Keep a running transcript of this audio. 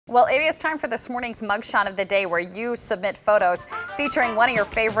Well, it is time for this morning's mugshot of the day, where you submit photos featuring one of your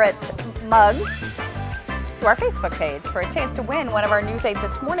favorite mugs to our Facebook page for a chance to win one of our News 8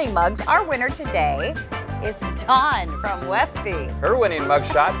 This Morning mugs. Our winner today is Dawn from Westby. Her winning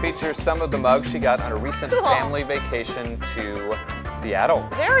mugshot features some of the mugs she got on a recent family vacation to Seattle.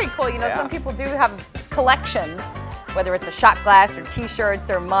 Very cool. You know, some people do have collections, whether it's a shot glass or t-shirts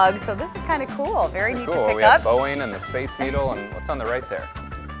or mugs, so this is kind of cool. Very neat to pick up. We have Boeing and the Space Needle, and what's on the right there?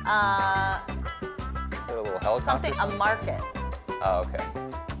 Is there a little helicopter? A market. Oh, okay.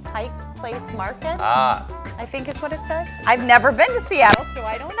 Pike Place Market? Ah. I think is what it says. I've never been to Seattle, so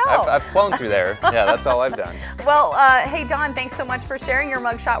I don't know. I've flown through there. Yeah, that's all I've done. Well, hey, Dawn, thanks so much for sharing your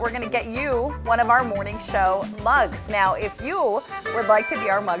mugshot. We're going to get you one of our morning show mugs. Now, if you would like to be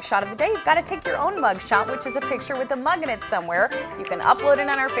our mugshot of the day, you've got to take your own mugshot, which is a picture with a mug in it somewhere. You can upload it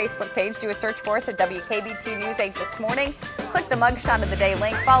on our Facebook page. Do a search for us at WKBT News 8 This Morning. Click the mugshot of the day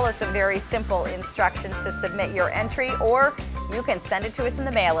link. Follow some very simple instructions to submit your entry, or you can send it to us in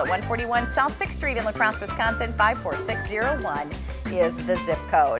the mail at 141 South 6th Street in La Crosse, Wisconsin. 54601 is the zip code.